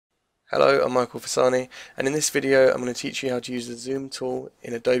Hello, I'm Michael Fasani, and in this video I'm going to teach you how to use the zoom tool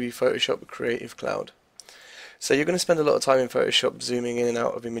in Adobe Photoshop Creative Cloud. So you're going to spend a lot of time in Photoshop zooming in and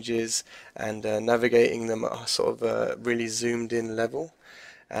out of images and navigating them at a sort of really zoomed in level.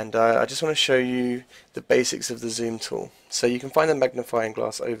 And I just want to show you the basics of the zoom tool. So you can find the magnifying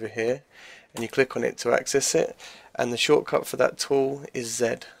glass over here, and you click on it to access it, and the shortcut for that tool is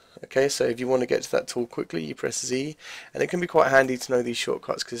Z. Okay, so if you want to get to that tool quickly, you press Z, and it can be quite handy to know these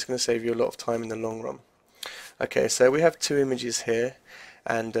shortcuts because it's going to save you a lot of time in the long run. Okay, so we have two images here,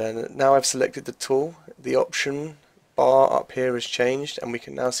 and now I've selected the tool. The option bar up here has changed, and we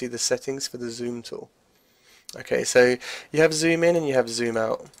can now see the settings for the zoom tool. Okay, so you have zoom in and you have zoom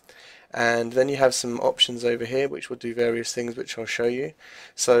out, and then you have some options over here which will do various things which I'll show you.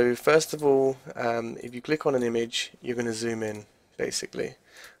 So first of all, if you click on an image, you're going to zoom in basically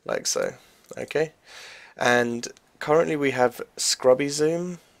like so. Okay, and currently we have scrubby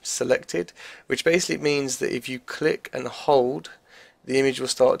zoom selected, which basically means that if you click and hold, the image will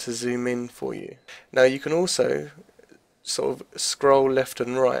start to zoom in for you. Now you can also sort of scroll left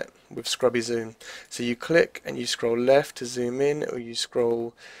and right with scrubby zoom. So you click and you scroll left to zoom in, or you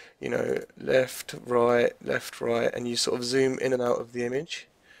scroll, left, right, and you sort of zoom in and out of the image.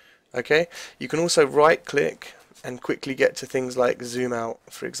 Okay, you can also right click and quickly get to things like zoom out,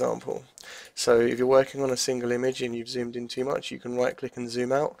 for example. So if you're working on a single image and you've zoomed in too much, you can right click and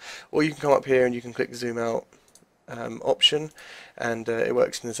zoom out, or you can come up here and you can click zoom out option, and it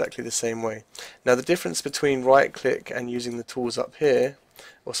works in exactly the same way. Now the difference between right click and using the tools up here,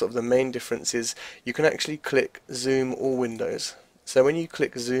 or sort of the main difference, is you can actually click zoom all windows. So when you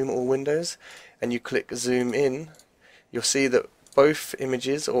click zoom all windows and you click zoom in, you'll see that both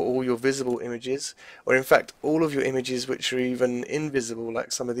images, or all your visible images, or in fact all of your images which are even invisible,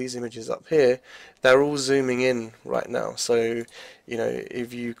 like some of these images up here, they're all zooming in right now. So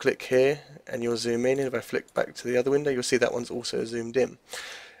if you click here and you'll zoom in, and if I flick back to the other window, you'll see that one's also zoomed in.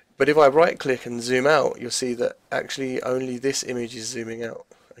 But if I right click and zoom out, you'll see that actually only this image is zooming out.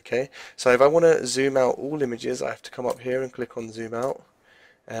 Okay, so if I want to zoom out all images, I have to come up here and click on zoom out,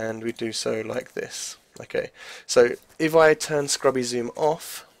 and we do so like this. Okay, so if I turn scrubby zoom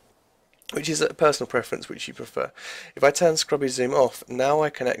off, which is a personal preference which you prefer, if I turn scrubby zoom off, now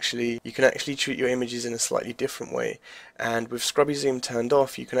you can actually treat your images in a slightly different way. And with scrubby zoom turned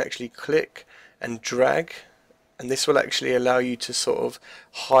off, you can actually click and drag, and this will actually allow you to sort of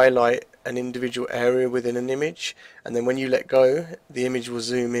highlight an individual area within an image, and then when you let go, the image will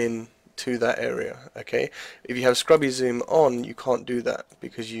zoom in to that area. Okay, if you have scrubby zoom on, you can't do that,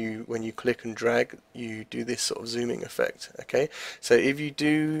 because when you click and drag, you do this sort of zooming effect. Okay, so if you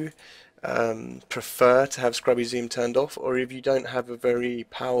do prefer to have scrubby zoom turned off, or if you don't have a very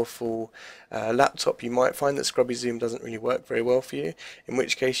powerful laptop, you might find that scrubby zoom doesn't really work very well for you, in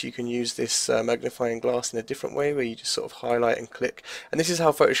which case you can use this magnifying glass in a different way, where you just sort of highlight and click. And this is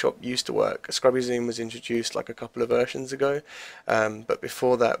how Photoshop used to work. Scrubby zoom was introduced like a couple of versions ago, but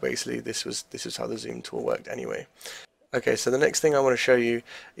before that, basically this was how the zoom tool worked anyway. Okay, so the next thing I want to show you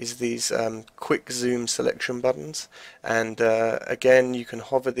is these quick zoom selection buttons, and again you can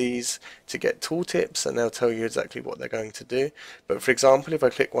hover these to get tooltips, and they'll tell you exactly what they're going to do. But for example, if I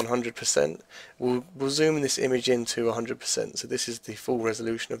click 100%, we'll zoom this image into 100%, so this is the full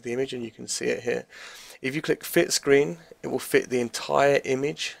resolution of the image, and you can see it here. If you click fit screen, it will fit the entire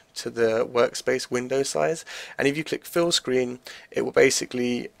image to the workspace window size, and if you click fill screen, it will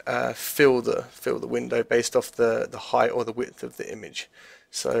basically fill the window based off the height or the width of the image.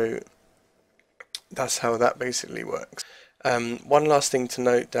 So that's how that basically works. One last thing to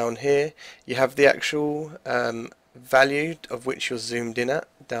note down here, you have the actual value of which you're zoomed in at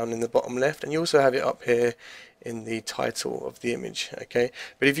down in the bottom left, and you also have it up here in the title of the image. Okay,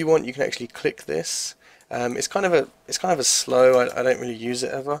 but if you want, you can actually click this. It's kind of a slow. I don't really use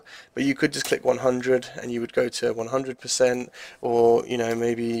it ever, but you could just click 100 and you would go to 100%, or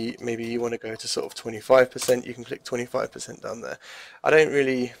maybe you want to go to sort of 25%. You can click 25% down there. I don't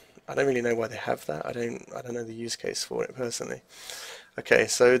really know why they have that. I don't know the use case for it personally. Okay,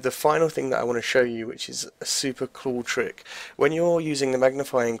 so the final thing that I want to show you, which is a super cool trick, when you're using the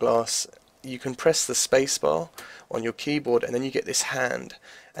magnifying glass, you can press the spacebar on your keyboard, and then you get this hand,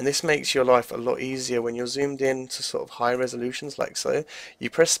 and this makes your life a lot easier when you're zoomed in to sort of high resolutions like so. You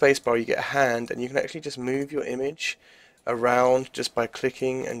press spacebar, you get a hand, and you can actually just move your image around just by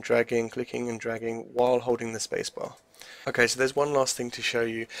clicking and dragging while holding the spacebar. Okay, so there's one last thing to show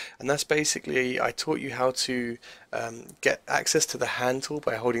you, and that's basically I taught you how to get access to the hand tool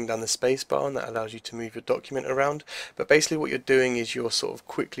by holding down the space bar, and that allows you to move your document around. But basically what you're doing is you're sort of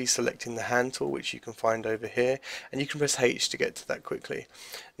quickly selecting the hand tool, which you can find over here, and you can press H to get to that quickly.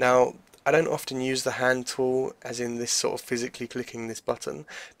 Now, I don't often use the hand tool as in this sort of physically clicking this button,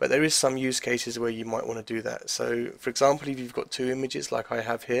 but there is some use cases where you might want to do that. So for example, if you've got two images like I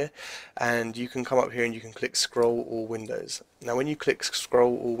have here, and you can come up here and you can click scroll all windows. Now when you click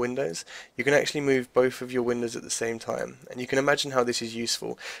scroll all windows, you can actually move both of your windows at the same time, and you can imagine how this is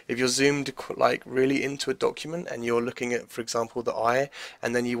useful. If you're zoomed like really into a document and you're looking at, for example, the eye,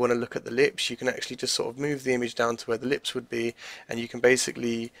 and then you want to look at the lips, you can actually just sort of move the image down to where the lips would be, and you can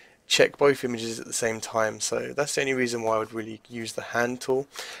basically check both images at the same time. So that's the only reason why I would really use the hand tool.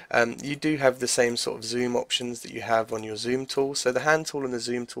 You do have the same sort of zoom options that you have on your zoom tool, so the hand tool and the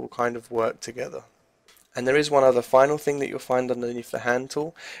zoom tool kind of work together. And there is one other final thing that you'll find underneath the hand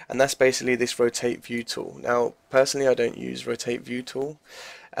tool, and that's basically this rotate view tool. Now personally I don't use rotate view tool.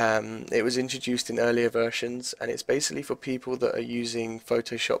 It was introduced in earlier versions, and it's basically for people that are using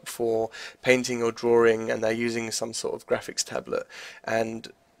Photoshop for painting or drawing, and they're using some sort of graphics tablet. And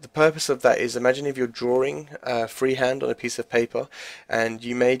the purpose of that is, imagine if you're drawing freehand on a piece of paper, and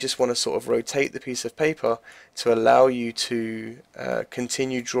you may just want to sort of rotate the piece of paper to allow you to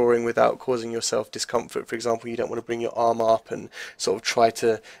continue drawing without causing yourself discomfort. For example, you don't want to bring your arm up and sort of try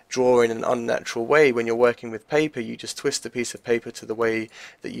to draw in an unnatural way. When you're working with paper, you just twist the piece of paper to the way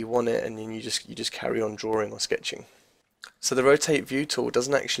that you want it, and then you just carry on drawing or sketching. So the rotate view tool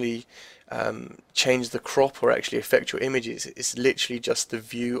doesn't actually change the crop or actually affect your images. It's literally just the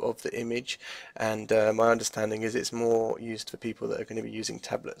view of the image, and my understanding is it's more used for people that are going to be using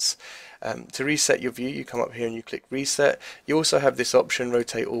tablets. To reset your view, you come up here and you click reset. You also have this option,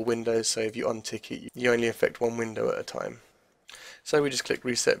 rotate all windows, so if you untick it, you only affect one window at a time. So we just click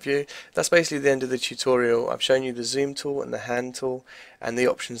reset view. That's basically the end of the tutorial. I've shown you the zoom tool and the hand tool and the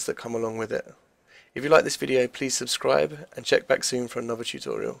options that come along with it. If you like this video, please subscribe and check back soon for another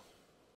tutorial.